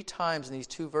given 3 times in these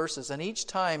 2 verses. And each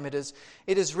time it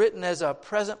is written as a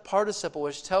present participle,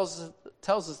 which tells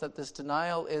us that this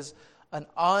denial is an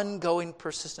ongoing,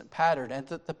 persistent pattern. And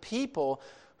that the people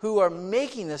who are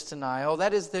making this denial,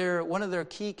 that is one of their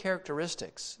key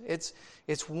characteristics. It's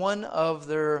one of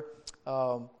their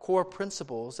core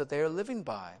principles that they are living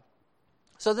by.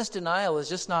 So this denial is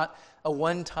just not a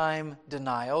one-time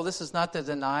denial. This is not the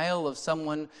denial of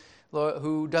someone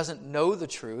who doesn't know the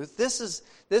truth.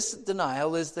 This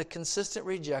denial is the consistent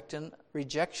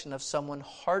rejection of someone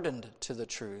hardened to the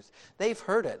truth. They've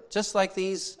heard it, just like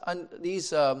these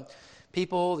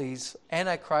people, these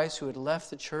antichrists who had left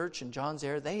the church in John's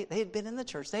era. They had been in the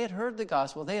church. They had heard the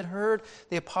gospel. They had heard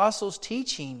the apostles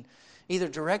teaching, either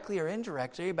directly or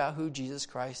indirectly, about who Jesus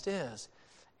Christ is,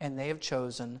 and they have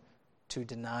chosen to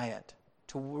deny it,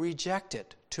 to reject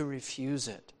it, to refuse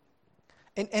it.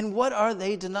 And what are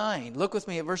they denying? Look with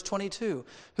me at verse 22.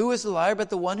 Who is the liar but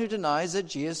the one who denies that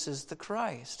Jesus is the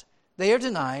Christ? They are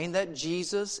denying that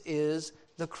Jesus is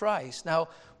the Christ. Now,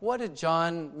 what did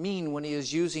John mean when he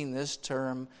is using this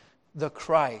term, the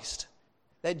Christ?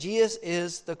 That Jesus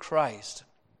is the Christ.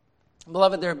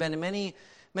 Beloved, there have been many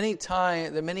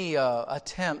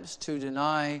attempts to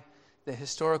deny the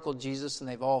historical Jesus, and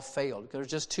they've all failed. There's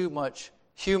just too much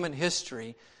human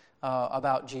history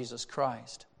about Jesus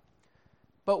Christ.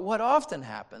 But what often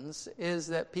happens is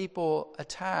that people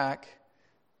attack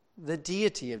the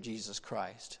deity of Jesus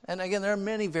Christ. And again, there are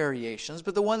many variations,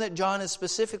 but the one that John is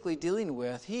specifically dealing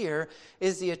with here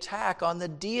is the attack on the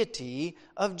deity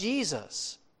of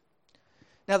Jesus.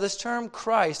 Now, this term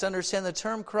Christ, understand the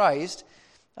term Christ,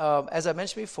 as I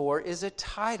mentioned before, is a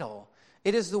title.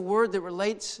 It is the word that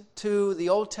relates to the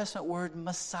Old Testament word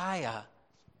Messiah.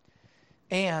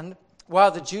 And while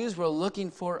the Jews were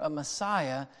looking for a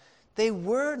Messiah, they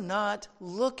were not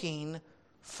looking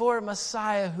for a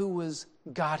Messiah who was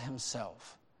God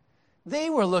himself. They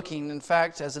were looking, in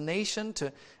fact, as a nation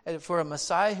for a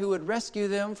Messiah who would rescue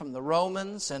them from the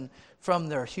Romans and from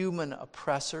their human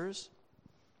oppressors.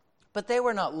 But they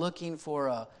were not looking for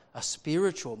a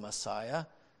spiritual Messiah,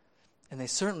 and they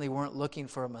certainly weren't looking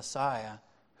for a Messiah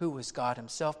who was God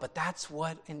himself. But that's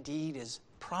what indeed is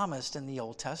promised in the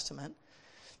Old Testament.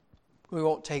 We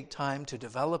won't take time to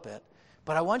develop it.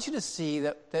 But I want you to see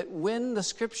that when the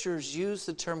Scriptures use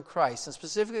the term Christ, and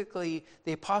specifically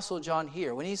the Apostle John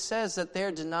here, when he says that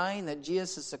they're denying that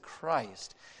Jesus is the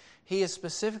Christ, he is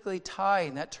specifically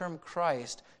tying that term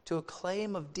Christ to a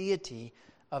claim of deity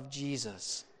of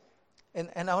Jesus. And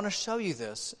I want to show you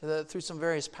this through some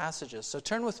various passages. So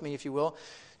turn with me, if you will,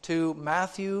 to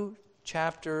Matthew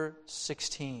chapter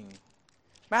 16.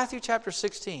 Matthew chapter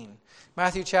 16.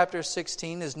 Matthew chapter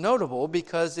 16 is notable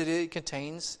because it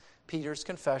contains Peter's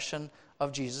confession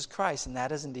of Jesus Christ, and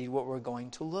that is indeed what we're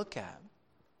going to look at.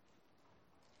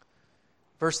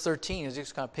 Verse 13 is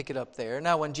just going to pick it up there.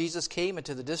 Now, when Jesus came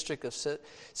into the district of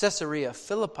Caesarea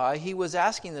Philippi, he was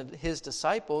asking his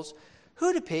disciples,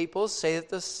 "Who do people say that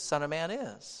the Son of Man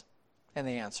is?" And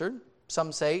they answered,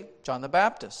 "Some say John the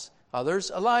Baptist, others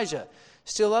Elijah,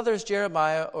 still others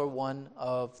Jeremiah or one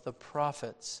of the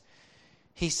prophets."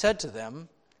 He said to them,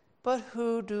 "But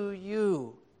who do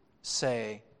you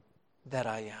say that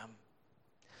I am?"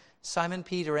 Simon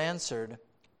Peter answered,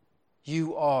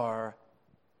 "You are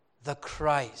the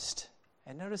Christ."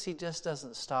 And notice he just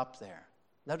doesn't stop there.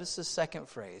 Notice the second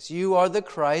phrase. You are the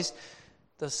Christ,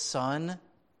 the Son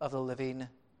of the living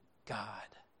God.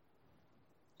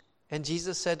 And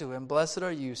Jesus said to him, "Blessed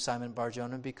are you, Simon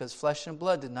Bar-Jonah, because flesh and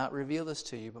blood did not reveal this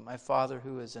to you, but my Father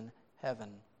who is in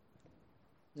heaven."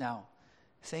 Now,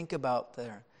 think about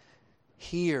there.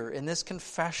 Here, in this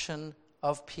confession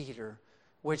of Peter,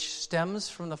 which stems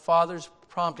from the Father's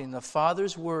prompting, the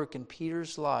Father's work in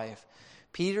Peter's life,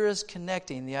 Peter is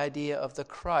connecting the idea of the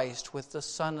Christ with the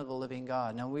Son of the living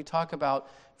God. Now, when we talk about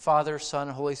Father, Son,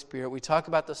 and Holy Spirit, we talk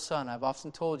about the Son. I've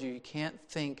often told you can't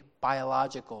think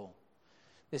biological.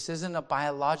 This isn't a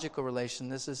biological relation.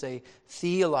 This is a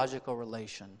theological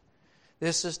relation.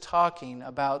 This is talking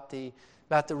about the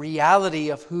reality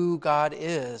of who God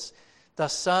is. The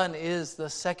Son is the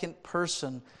second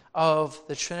person of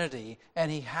the Trinity, and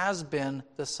He has been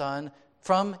the Son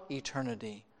from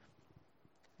eternity.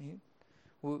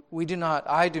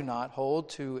 I do not hold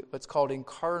to what's called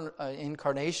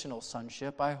incarnational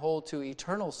sonship. I hold to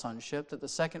eternal sonship, that the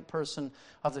second person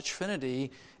of the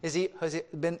Trinity has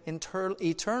been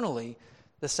eternally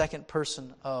the second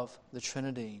person of the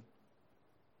Trinity.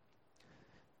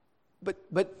 But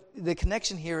the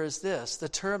connection here is this. The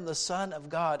term the Son of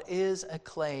God is a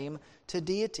claim to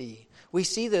deity. We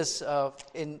see this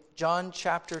in John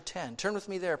chapter 10. Turn with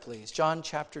me there, please. John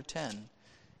chapter 10,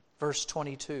 verse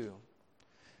 22.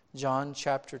 John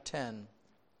chapter 10,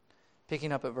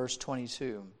 picking up at verse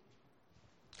 22.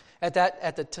 At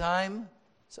the time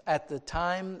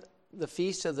the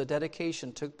feast of the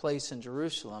dedication took place in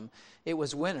Jerusalem, it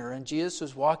was winter, and Jesus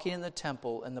was walking in the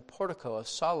temple in the portico of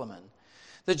Solomon.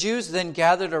 The Jews then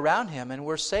gathered around him and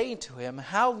were saying to him,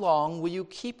 "How long will you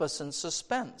keep us in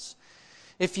suspense?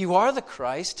 If you are the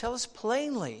Christ, tell us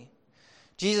plainly."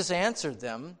 Jesus answered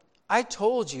them, "I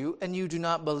told you, and you do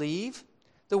not believe?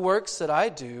 The works that I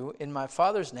do in my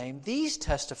Father's name, these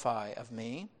testify of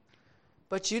me.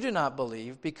 But you do not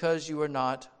believe because you are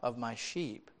not of my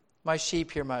sheep. My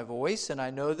sheep hear my voice, and I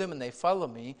know them, and they follow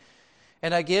me.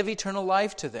 And I give eternal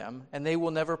life to them, and they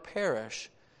will never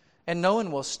perish. And no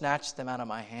one will snatch them out of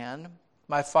my hand.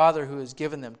 My Father who has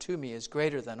given them to me is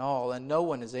greater than all, and no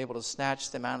one is able to snatch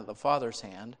them out of the Father's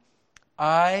hand.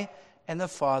 I and the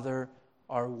Father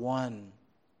are one."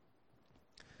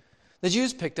 The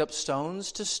Jews picked up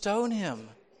stones to stone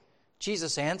him.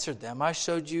 Jesus answered them, "I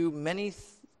showed you many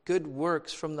good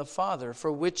works from the Father.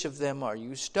 For which of them are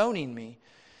you stoning me?"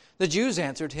 The Jews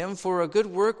answered him, "For a good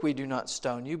work we do not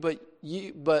stone you, but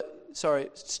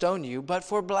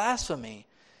for blasphemy.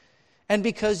 And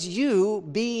because you,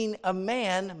 being a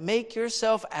man, make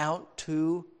yourself out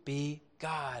to be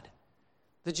God."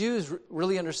 The Jews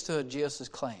really understood Jesus'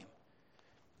 claim.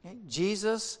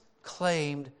 Jesus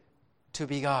claimed to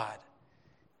be God.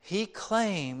 He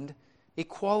claimed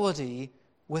equality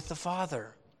with the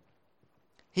Father.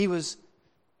 He was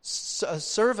a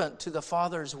servant to the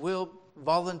Father's will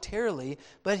voluntarily,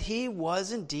 but he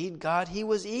was indeed God. He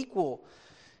was equal.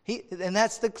 And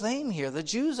that's the claim here. The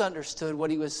Jews understood what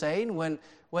he was saying when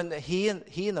he and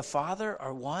the Father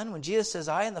are one. When Jesus says,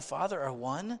 "I and the Father are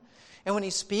one," and when he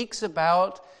speaks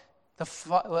about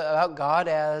God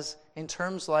as in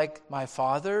terms like my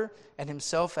Father and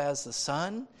himself as the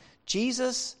Son,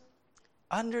 Jesus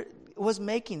was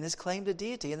making this claim to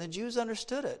deity, and the Jews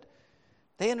understood it.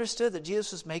 They understood that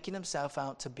Jesus was making himself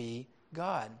out to be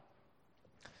God.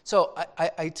 So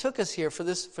I took us here for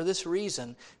this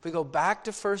reason. If we go back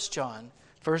to 1 John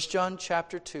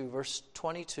chapter 2, verse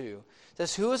 22, it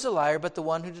says, "Who is a liar but the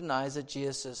one who denies that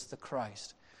Jesus is the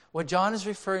Christ?" What John is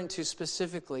referring to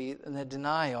specifically in the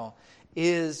denial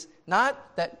is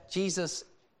not that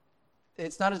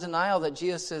it's not a denial that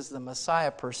Jesus is the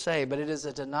Messiah per se, but it is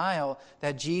a denial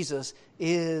that Jesus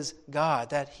is God,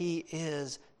 that he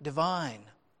is divine.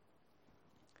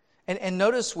 And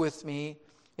notice with me,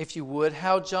 if you would,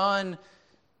 how John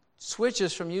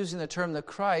switches from using the term the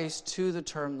Christ to the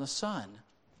term the Son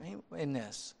in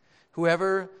this.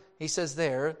 Whoever, he says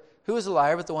there, Who is a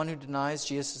liar but the one who denies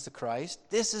Jesus is the Christ?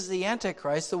 This is the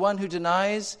Antichrist, the one who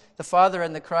denies the Father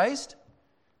and the Christ?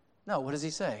 No, what does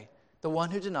he say? The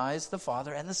one who denies the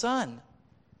Father and the Son.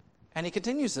 And he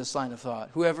continues this line of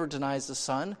thought. Whoever denies the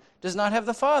Son does not have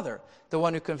the Father. The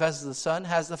one who confesses the Son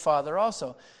has the Father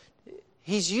also.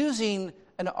 He's using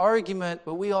an argument,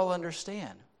 but we all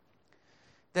understand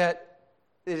that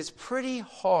it is pretty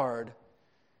hard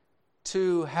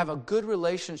to have a good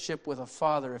relationship with a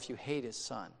father if you hate his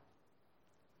son.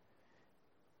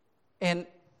 And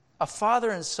a father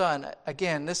and son,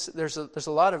 again, there's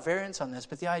a lot of variance on this,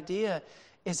 but the idea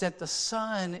is that the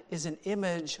Son is an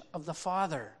image of the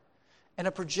Father and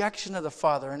a projection of the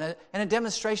Father and a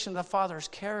demonstration of the Father's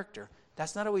character.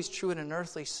 That's not always true in an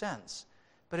earthly sense,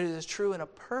 but it is true in a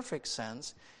perfect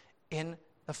sense in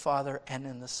the Father and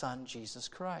in the Son, Jesus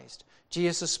Christ.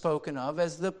 Jesus is spoken of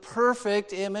as the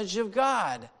perfect image of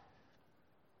God.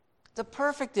 The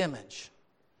perfect image.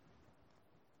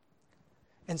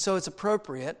 And so it's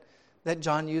appropriate that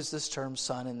John used this term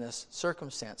son in this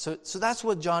circumstance. So that's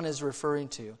what John is referring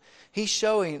to. He's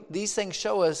showing, these things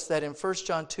show us that in 1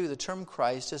 John 2, the term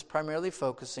Christ is primarily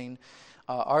focusing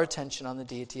our attention on the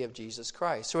deity of Jesus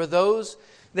Christ.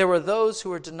 There were those who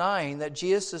were denying that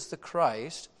Jesus is the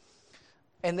Christ,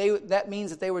 and that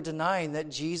means that they were denying that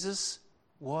Jesus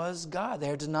was God.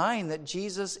 They're denying that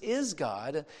Jesus is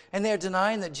God, and they're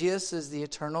denying that Jesus is the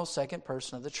eternal second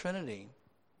person of the Trinity.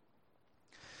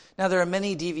 Now, there are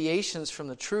many deviations from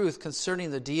the truth concerning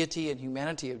the deity and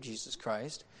humanity of Jesus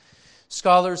Christ.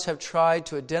 Scholars have tried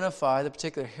to identify the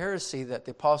particular heresy that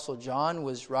the Apostle John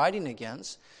was writing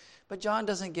against, but John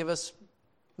doesn't give us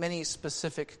many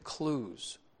specific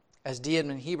clues. As D.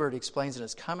 Edmund Hebert explains in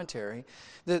his commentary,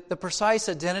 the precise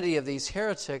identity of these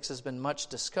heretics has been much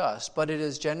discussed, but it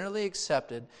is generally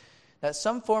accepted that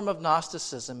some form of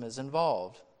Gnosticism is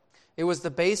involved. It was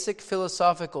the basic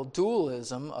philosophical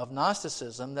dualism of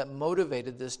Gnosticism that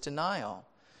motivated this denial.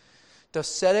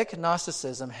 Docetic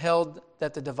Gnosticism held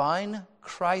that the divine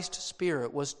Christ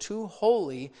Spirit was too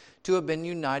holy to have been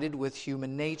united with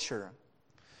human nature.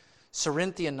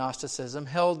 Cerinthian Gnosticism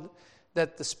held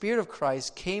that the Spirit of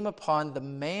Christ came upon the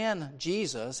man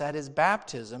Jesus at his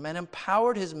baptism and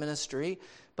empowered his ministry,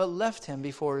 but left him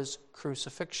before his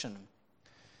crucifixion.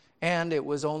 And it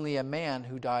was only a man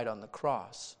who died on the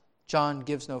cross. John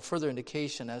gives no further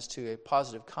indication as to a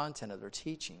positive content of their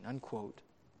teaching, unquote.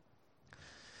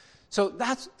 So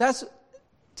that's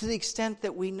to the extent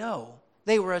that we know.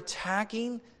 They were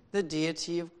attacking the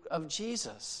deity of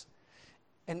Jesus.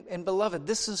 And beloved,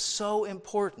 this is so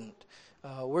important.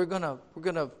 We're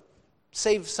gonna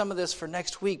save some of this for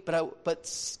next week,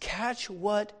 but catch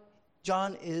what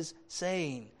John is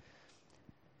saying.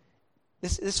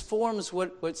 This forms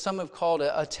what some have called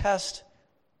a test,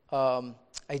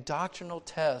 a doctrinal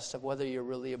test of whether you're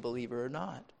really a believer or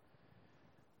not.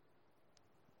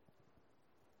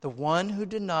 The one who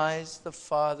denies the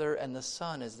Father and the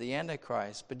Son is the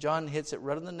Antichrist. But John hits it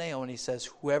right on the nail when he says,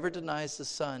 whoever denies the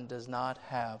Son does not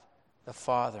have the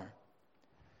Father.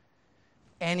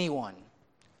 Anyone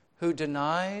who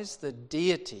denies the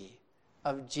deity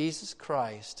of Jesus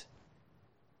Christ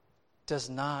does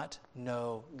not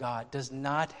know God, does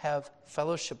not have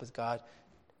fellowship with God,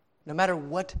 no matter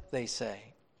what they say.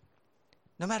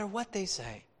 No matter what they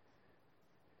say.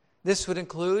 This would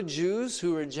include Jews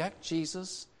who reject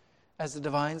Jesus as the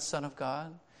divine Son of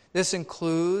God. This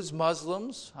includes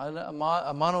Muslims, a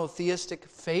monotheistic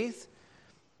faith,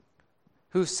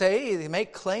 who say, they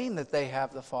make claim that they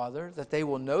have the Father, that they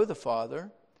will know the Father,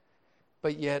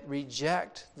 but yet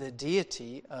reject the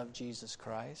deity of Jesus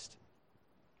Christ.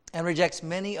 And rejects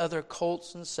many other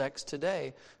cults and sects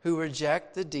today who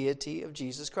reject the deity of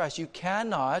Jesus Christ. You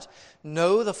cannot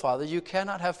know the Father, you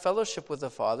cannot have fellowship with the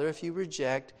Father if you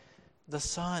reject the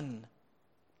Son.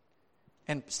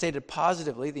 And stated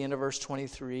positively, the end of verse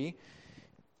 23,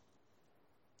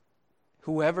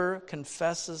 whoever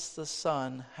confesses the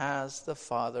Son has the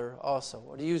Father also.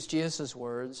 Or to use Jesus'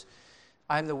 words,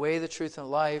 I am the way, the truth, and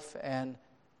life, and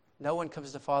no one comes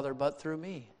to the Father but through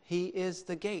me. He is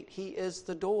the gate. He is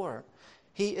the door.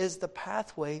 He is the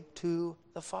pathway to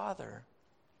the Father.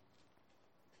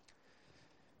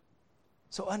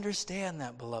 So understand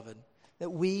that, beloved, that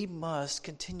we must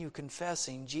continue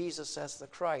confessing Jesus as the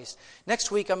Christ. Next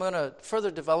week, I'm going to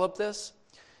further develop this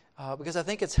because I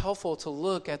think it's helpful to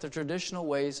look at the traditional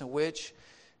ways in which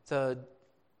the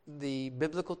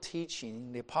biblical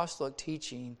teaching, the apostolic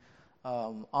teaching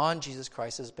on Jesus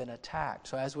Christ has been attacked.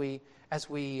 So as we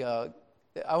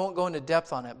I won't go into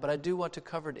depth on it, but I do want to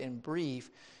cover it in brief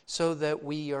so that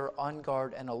we are on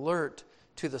guard and alert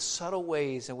to the subtle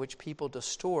ways in which people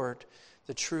distort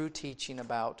the true teaching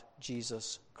about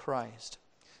Jesus Christ.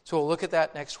 So we'll look at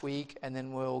that next week, and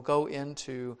then we'll go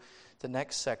into the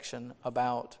next section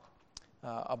about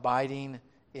abiding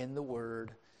in the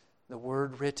Word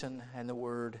written and the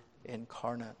Word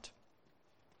incarnate.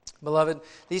 Beloved,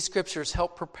 these scriptures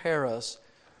help prepare us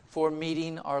for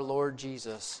meeting our Lord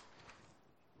Jesus.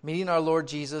 Meeting our Lord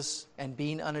Jesus and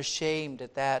being unashamed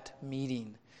at that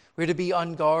meeting. We're to be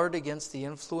on guard against the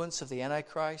influence of the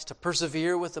Antichrist, to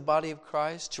persevere with the body of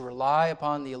Christ, to rely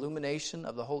upon the illumination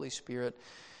of the Holy Spirit,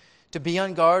 to be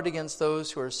on guard against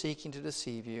those who are seeking to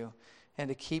deceive you, and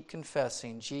to keep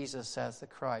confessing Jesus as the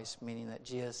Christ, meaning that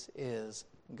Jesus is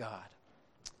God.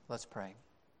 Let's pray.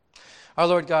 Our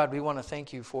Lord God, we want to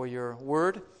thank you for your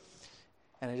word.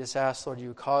 And I just ask, Lord, you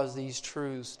would cause these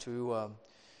truths to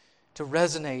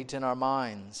resonate in our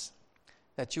minds.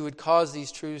 That you would cause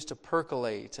these truths to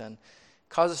percolate and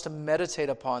cause us to meditate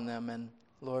upon them. And,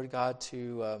 Lord God,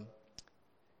 to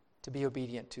be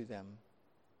obedient to them.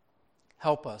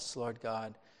 Help us, Lord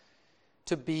God,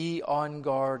 to be on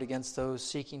guard against those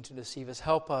seeking to deceive us.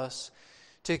 Help us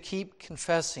to keep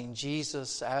confessing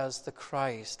Jesus as the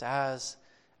Christ, as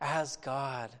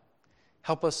God.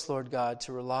 Help us, Lord God,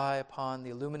 to rely upon the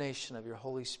illumination of your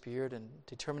Holy Spirit and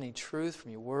determining truth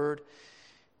from your word.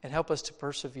 And help us to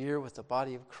persevere with the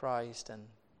body of Christ and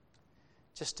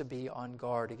just to be on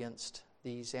guard against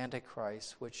these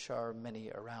antichrists, which are many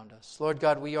around us. Lord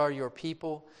God, we are your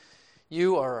people.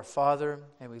 You are our Father,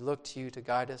 and we look to you to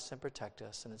guide us and protect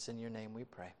us. And it's in your name we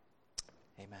pray.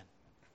 Amen.